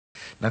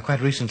Now,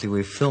 quite recently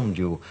we filmed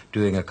you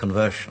doing a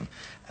conversion.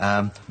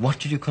 What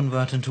did you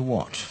convert into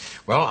what?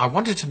 Well, I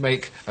wanted to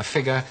make a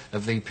figure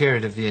of the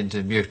period of the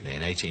Indian Mutiny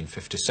in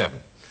 1857.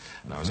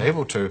 And I was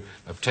able to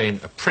obtain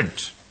a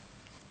print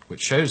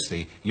which shows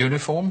the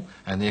uniform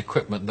and the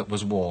equipment that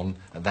was worn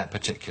at that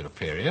particular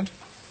period.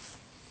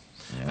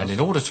 Yes. And in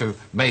order to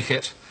make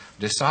it,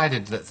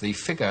 decided that the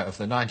figure of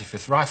the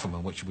 95th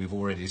Rifleman, which we've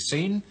already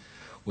seen,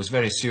 was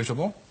very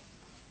suitable.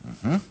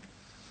 Mm-hmm.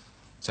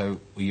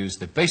 So we used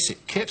the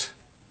basic kit,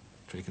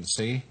 which we can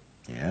see.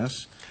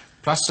 Yes.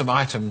 Plus some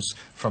items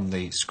from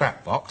the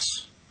scrap box.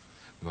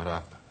 We've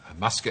got a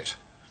musket,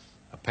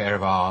 a pair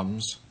of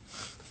arms,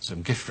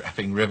 some gift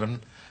wrapping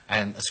ribbon,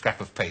 and a scrap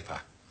of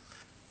paper.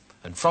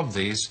 And from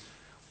these,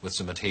 with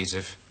some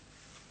adhesive,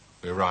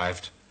 we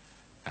arrived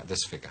at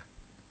this figure.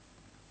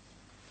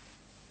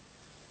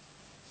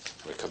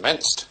 We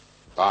commenced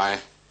by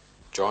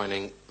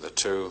joining the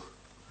two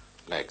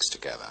legs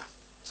together.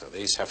 So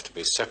these have to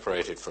be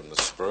separated from the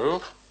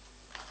sprue.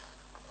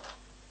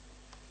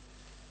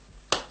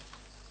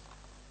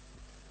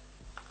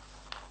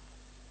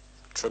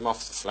 Trim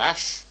off the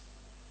flash.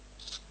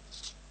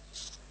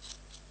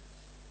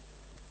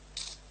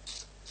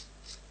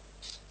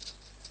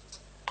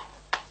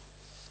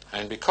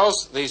 And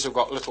because these have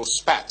got little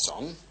spats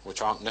on,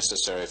 which aren't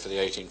necessary for the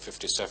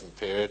 1857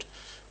 period,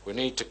 we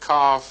need to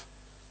carve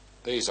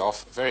these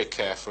off very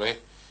carefully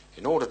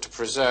in order to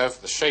preserve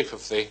the shape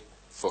of the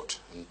foot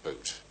and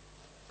boot.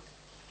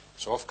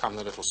 So off come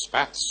the little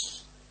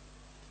spats.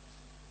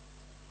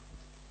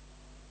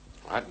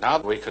 Right, now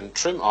we can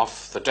trim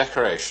off the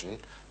decoration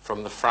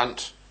from the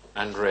front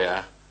and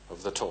rear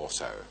of the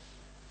torso.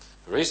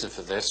 The reason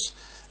for this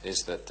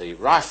is that the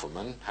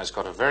rifleman has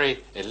got a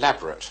very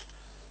elaborate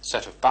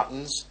set of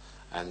buttons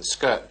and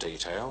skirt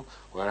detail,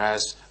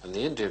 whereas in the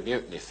Indian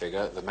Mutiny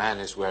figure the man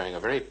is wearing a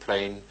very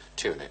plain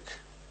tunic.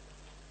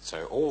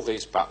 So all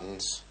these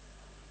buttons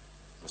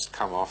must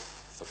come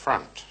off the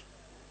front.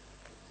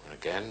 And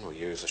again we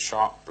use a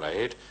sharp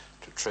blade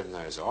to trim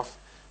those off,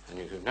 and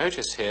you can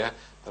notice here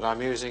that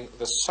I'm using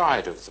the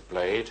side of the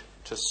blade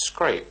to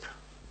scrape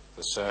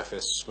the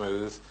surface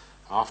smooth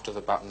after the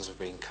buttons have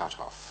been cut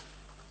off.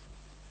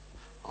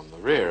 On the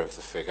rear of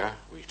the figure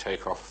we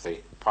take off the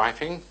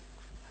piping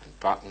and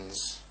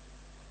buttons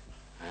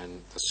and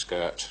the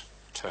skirt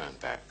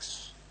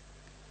turnbacks.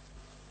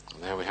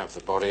 And there we have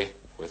the body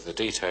with the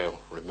detail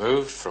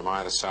removed from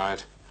either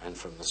side and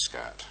from the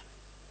skirt.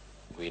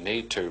 We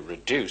need to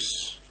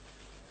reduce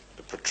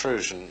the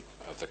protrusion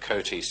of the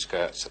coatee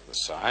skirts at the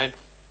side,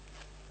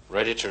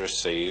 ready to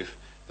receive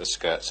the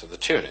skirts of the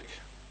tunic.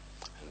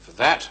 And for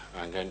that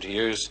I'm going to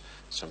use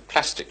some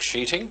plastic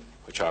sheeting,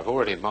 which I've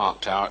already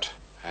marked out,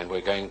 and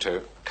we're going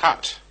to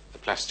cut the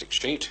plastic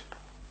sheet.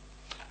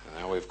 And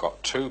now we've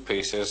got two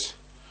pieces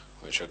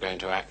which are going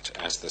to act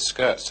as the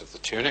skirts of the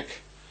tunic,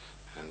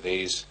 and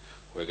these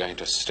we're going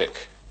to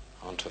stick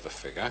onto the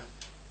figure,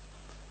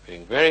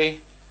 being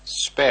very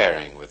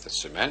sparing with the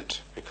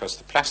cement because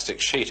the plastic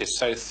sheet is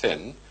so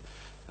thin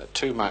that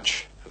too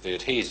much of the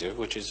adhesive,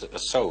 which is a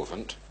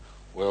solvent,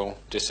 will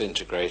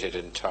disintegrate it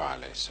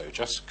entirely. So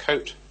just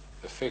coat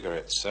the figure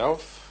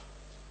itself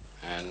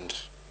and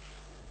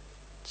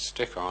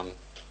stick on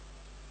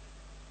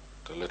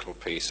the little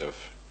piece of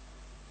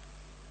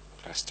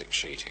plastic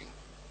sheeting.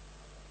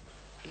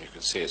 And you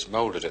can see it's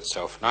moulded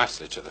itself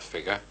nicely to the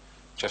figure,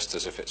 just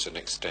as if it's an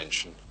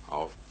extension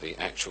of the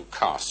actual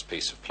cast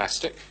piece of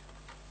plastic.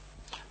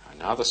 And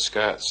now the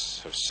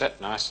skirts have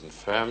set nice and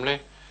firmly,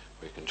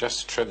 we can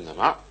just trim them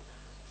up,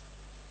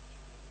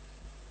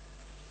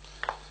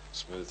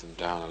 smooth them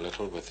down a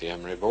little with the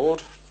emery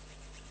board,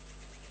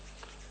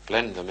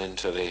 blend them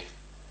into the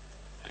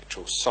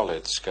actual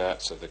solid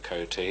skirts of the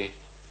coatee.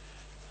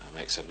 That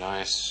makes a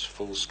nice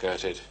full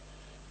skirted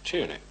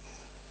tunic.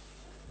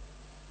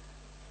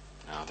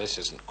 Now this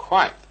isn't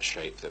quite the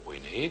shape that we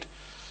need,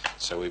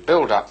 so we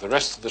build up the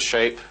rest of the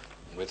shape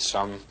with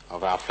some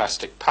of our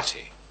plastic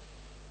putty.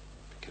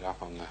 Pick it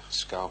up on the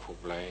scalpel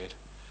blade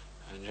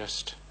and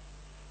just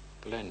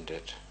blend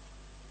it.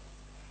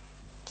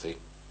 The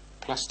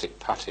plastic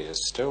putty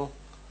is still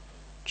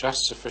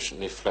just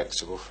sufficiently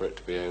flexible for it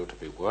to be able to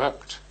be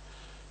worked,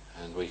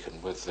 and we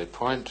can, with the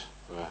point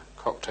of a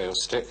cocktail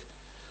stick,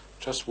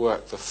 just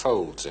work the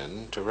folds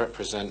in to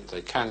represent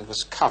the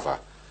canvas cover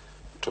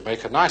to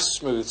make a nice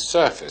smooth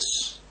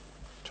surface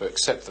to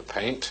accept the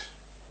paint.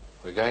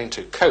 We're going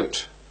to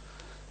coat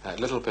that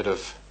little bit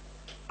of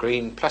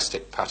green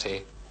plastic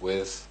putty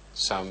with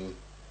some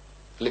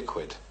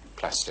liquid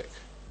plastic.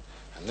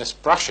 And this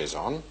brushes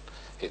on.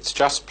 It's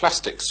just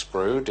plastic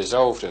sprue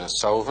dissolved in a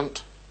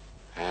solvent,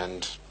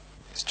 and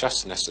it's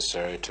just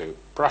necessary to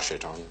brush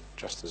it on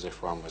just as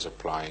if one was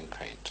applying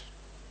paint.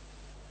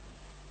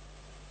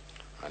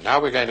 And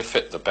now we're going to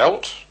fit the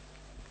belt,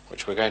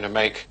 which we're going to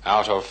make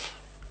out of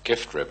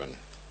gift ribbon.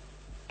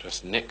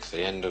 Just nick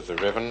the end of the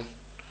ribbon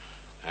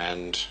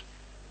and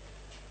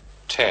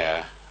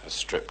tear a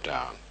strip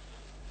down.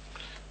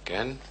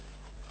 Again,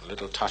 a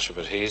little touch of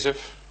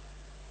adhesive.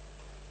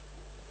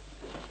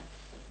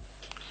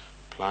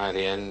 Apply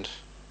the end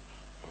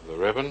of the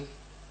ribbon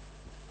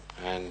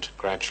and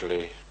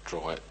gradually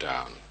draw it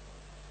down.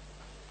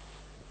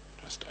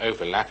 Just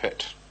overlap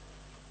it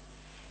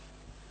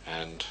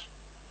and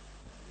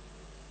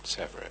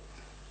sever it.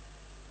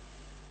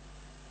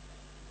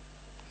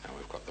 Now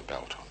we've got the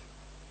belt on.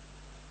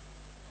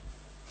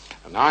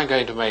 And now I'm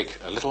going to make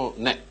a little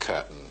neck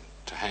curtain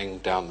to hang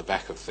down the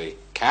back of the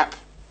cap,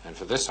 and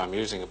for this I'm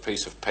using a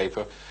piece of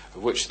paper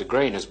of which the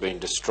grain has been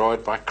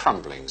destroyed by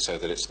crumbling, so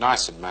that it's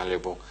nice and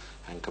malleable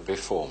and can be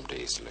formed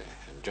easily.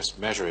 And just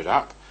measure it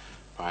up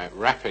by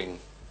wrapping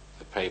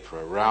the paper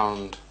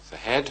around the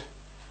head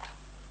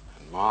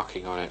and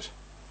marking on it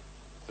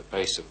the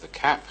base of the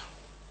cap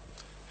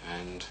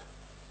and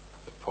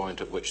the point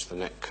at which the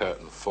neck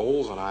curtain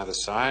falls on either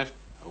side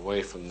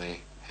away from the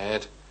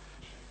head.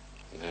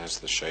 And there's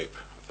the shape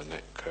of the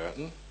neck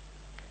curtain,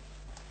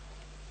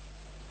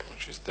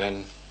 which is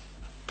then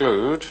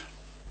glued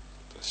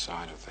to the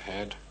side of the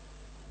head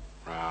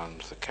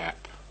round the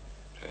cap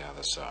to the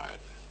other side.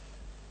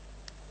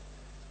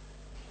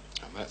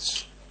 And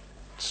that's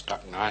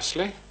stuck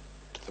nicely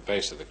to the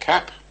base of the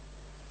cap.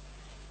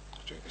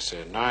 As you can see,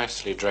 a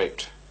nicely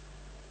draped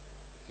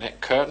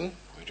neck curtain.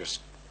 We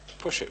just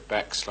push it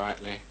back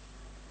slightly,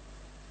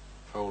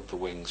 fold the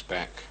wings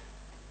back,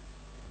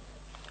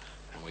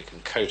 and we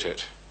can coat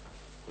it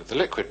with the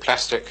liquid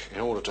plastic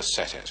in order to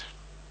set it.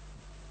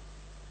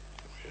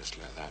 We just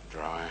let that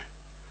dry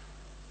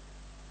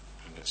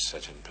and it's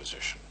set in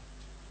position.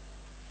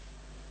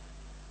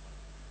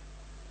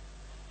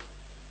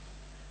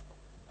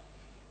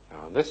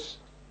 Now this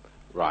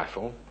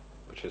rifle,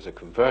 which is a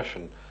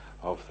conversion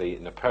of the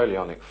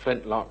Napoleonic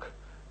flintlock,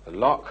 the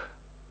lock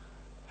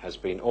has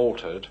been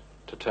altered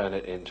to turn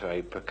it into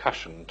a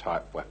percussion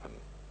type weapon,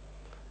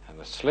 and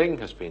the sling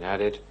has been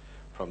added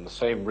from the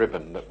same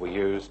ribbon that we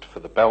used for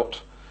the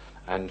belt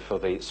and for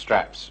the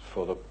straps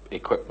for the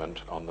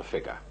equipment on the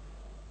figure.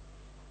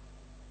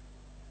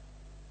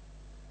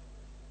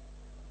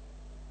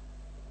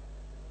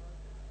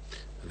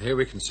 And here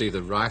we can see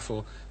the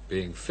rifle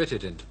being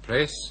fitted into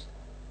place,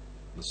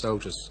 the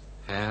soldier's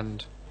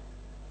hand,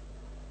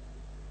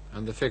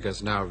 and the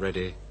figure's now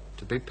ready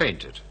to be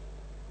painted.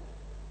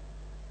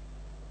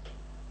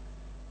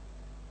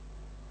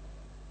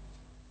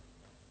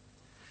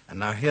 And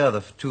now here are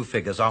the two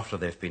figures after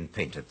they've been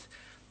painted.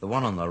 The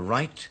one on the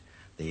right,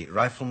 the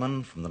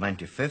rifleman from the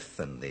 95th,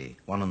 and the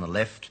one on the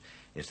left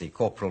is the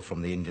corporal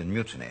from the Indian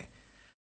Mutiny.